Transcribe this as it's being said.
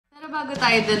bago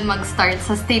tayo dun mag-start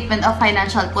sa Statement of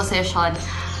Financial Position,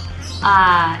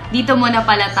 dito muna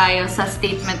pala tayo sa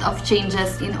Statement of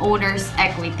Changes in Owner's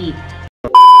Equity.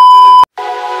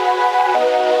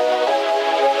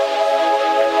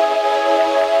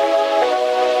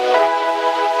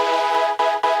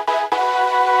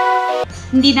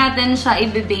 Hindi natin siya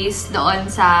i-base doon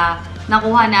sa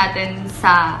nakuha natin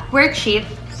sa worksheet.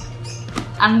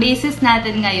 Ang basis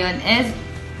natin ngayon is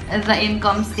the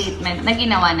income statement na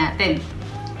ginawa natin.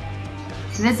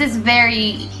 This is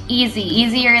very easy,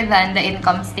 easier than the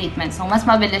income statement. So, mas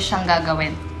mabilis siyang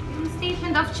gagawin.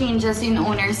 Statement of Changes in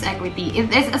Owner's Equity,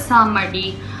 it is a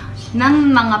summary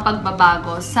ng mga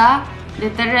pagbabago sa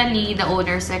literally the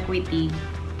owner's equity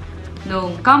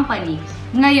ng company.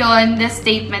 Ngayon, the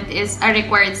statement is a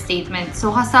required statement.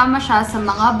 So, kasama siya sa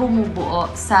mga bumubuo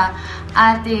sa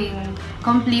ating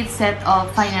complete set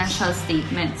of financial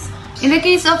statements. In the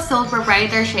case of sole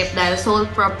proprietorship, dahil sole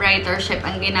proprietorship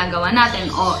ang ginagawa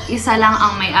natin o isa lang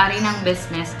ang may-ari ng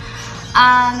business,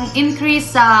 ang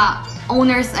increase sa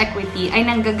owner's equity ay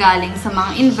nanggagaling sa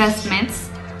mga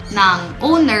investments ng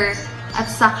owner at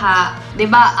saka, di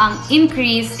ba, ang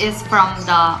increase is from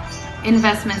the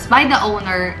investments by the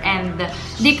owner and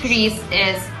decrease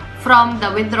is from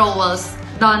the withdrawals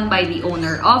done by the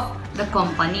owner of the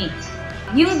company.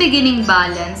 Yung beginning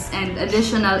balance and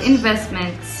additional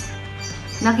investments,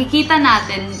 nakikita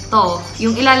natin to,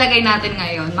 yung ilalagay natin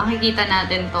ngayon, makikita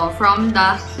natin to from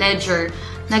the ledger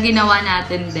na ginawa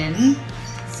natin din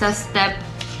sa step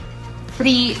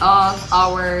 3 of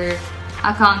our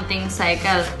accounting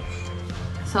cycle.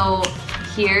 So,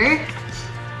 here,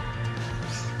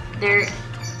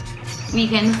 we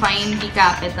can find the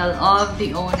capital of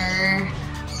the owner.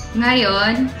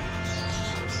 Ngayon,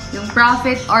 yung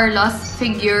profit or loss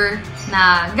figure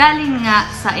na galing nga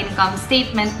sa income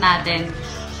statement natin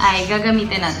ay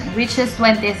gagamitin natin, which is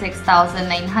 26,900,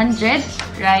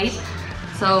 right?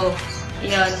 So,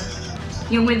 yun.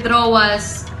 Yung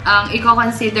withdrawals, ang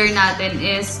i-consider natin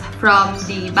is from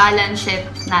the balance sheet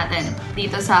natin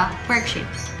dito sa worksheet.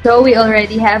 So, we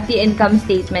already have the income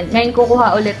statement. Ngayon,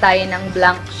 kukuha ulit tayo ng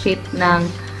blank sheet ng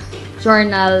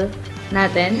journal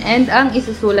natin. And ang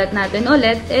isusulat natin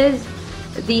ulit is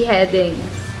the headings.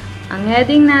 Ang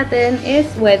heading natin is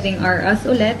Wedding RS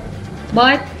ulit.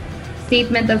 But,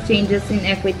 Statement of Changes in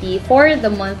Equity for the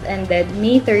month ended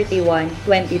May 31,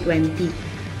 2020.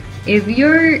 If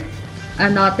you're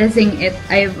noticing it,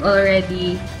 I've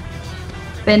already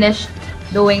finished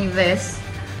doing this.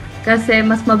 Kasi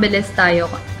mas mabilis tayo.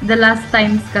 The last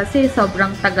times kasi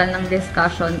sobrang tagal ng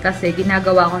discussion kasi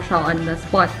ginagawa ko siya on the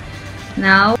spot.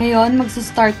 Now, ngayon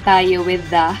magsa-start tayo with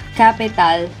the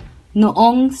capital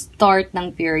noong start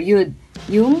ng period.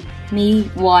 Yung May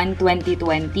 1,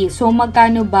 2020. So,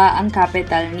 magkano ba ang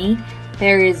capital ni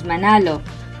Perez Manalo?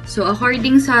 So,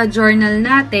 according sa journal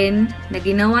natin na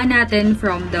ginawa natin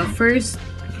from the first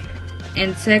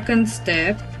and second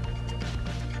step,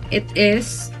 it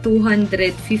is 250,000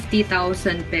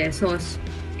 pesos.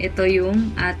 Ito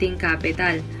yung ating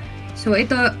capital. So,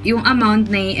 ito yung amount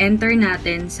na i-enter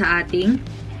natin sa ating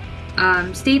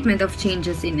Statement of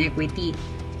Changes in Equity.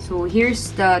 So,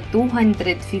 here's the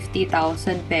 250,000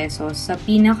 pesos sa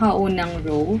pinakaunang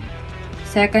row,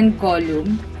 second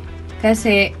column,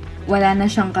 kasi wala na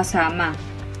siyang kasama.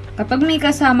 Kapag may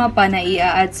kasama pa na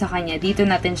i-add sa kanya, dito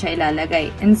natin siya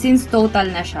ilalagay. And since total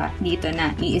na siya, dito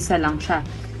na, iisa lang siya.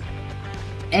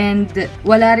 And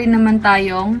wala rin naman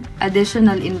tayong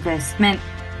additional investment.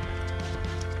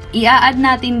 I-add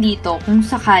natin dito kung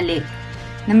sakali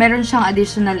na meron siyang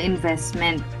additional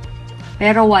investment.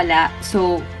 Pero wala.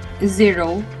 So,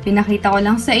 0. Pinakita ko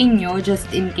lang sa inyo just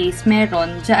in case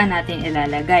meron, dyan natin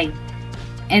ilalagay.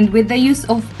 And with the use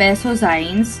of peso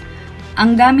signs,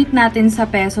 ang gamit natin sa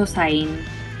peso sign,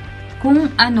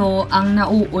 kung ano ang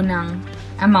nauunang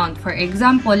amount. For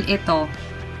example, ito,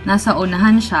 nasa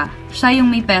unahan siya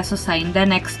yung may peso sign, the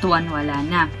next one wala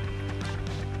na.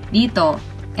 Dito,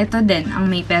 ito din, ang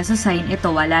may peso sign,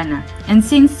 ito wala na. And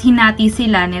since hinati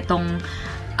sila nitong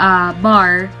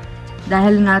bar,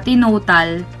 dahil nga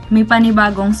tinotal, may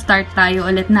panibagong start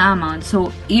tayo ulit na amount.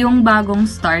 So, yung bagong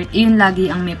start, yun lagi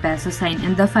ang may peso sign.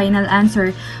 And the final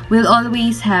answer will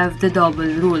always have the double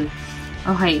rule.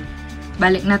 Okay,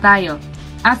 balik na tayo.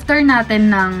 After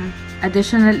natin ng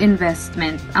additional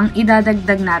investment, ang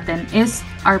idadagdag natin is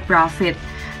our profit.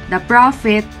 The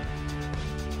profit,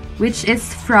 which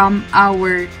is from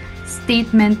our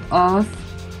statement of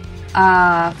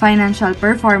financial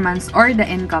performance or the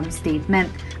income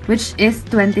statement, which is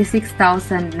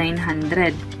 26,900.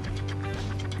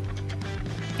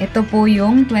 Ito po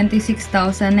yung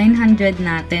 26,900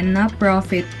 natin na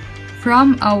profit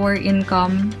from our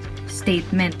income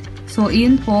statement. So,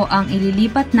 yun po ang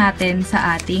ililipat natin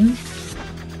sa ating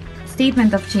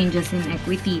statement of changes in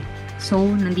equity. So,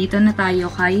 nandito na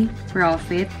tayo kay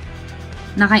profit.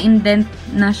 Naka-indent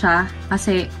na siya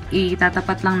kasi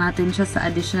itatapat lang natin siya sa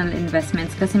additional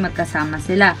investments kasi magkasama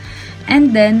sila.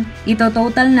 And then,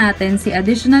 ito-total natin si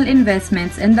additional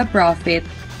investments and the profit.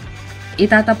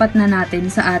 Itatapat na natin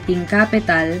sa ating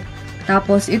capital.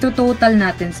 Tapos, ito-total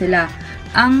natin sila.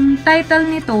 Ang title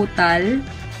ni total,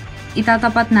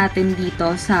 itatapat natin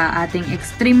dito sa ating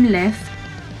extreme left,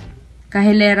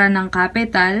 kahilera ng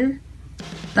capital.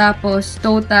 Tapos,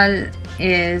 total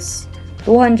is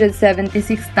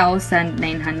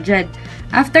 276,900.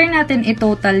 After natin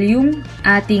i-total yung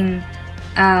ating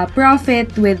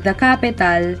profit with the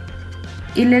capital,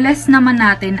 ililess naman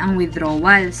natin ang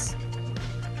withdrawals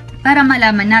para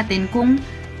malaman natin kung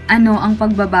ano ang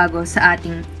pagbabago sa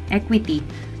ating equity.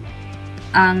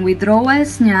 Ang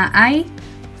withdrawals niya ay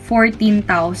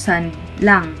 14,000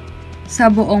 lang sa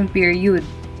buong period.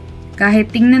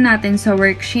 Kahit tingnan natin sa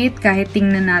worksheet, kahit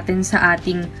tingnan natin sa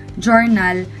ating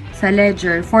journal, sa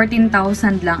ledger,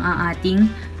 14,000 lang ang ating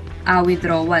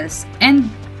withdrawals. And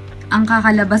ang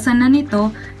kakalabasan na nito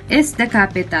is the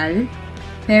capital,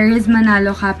 Paris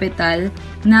Manalo capital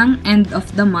ng end of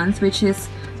the month, which is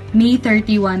May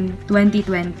 31,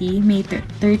 2020. May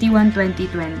 31,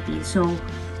 2020. So,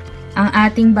 ang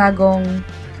ating bagong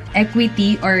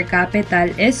equity or capital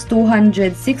is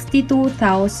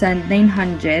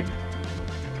 262,900.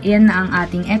 Yan na ang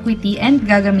ating equity and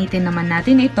gagamitin naman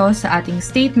natin ito sa ating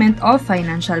statement of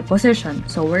financial position.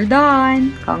 So, we're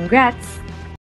done! Congrats!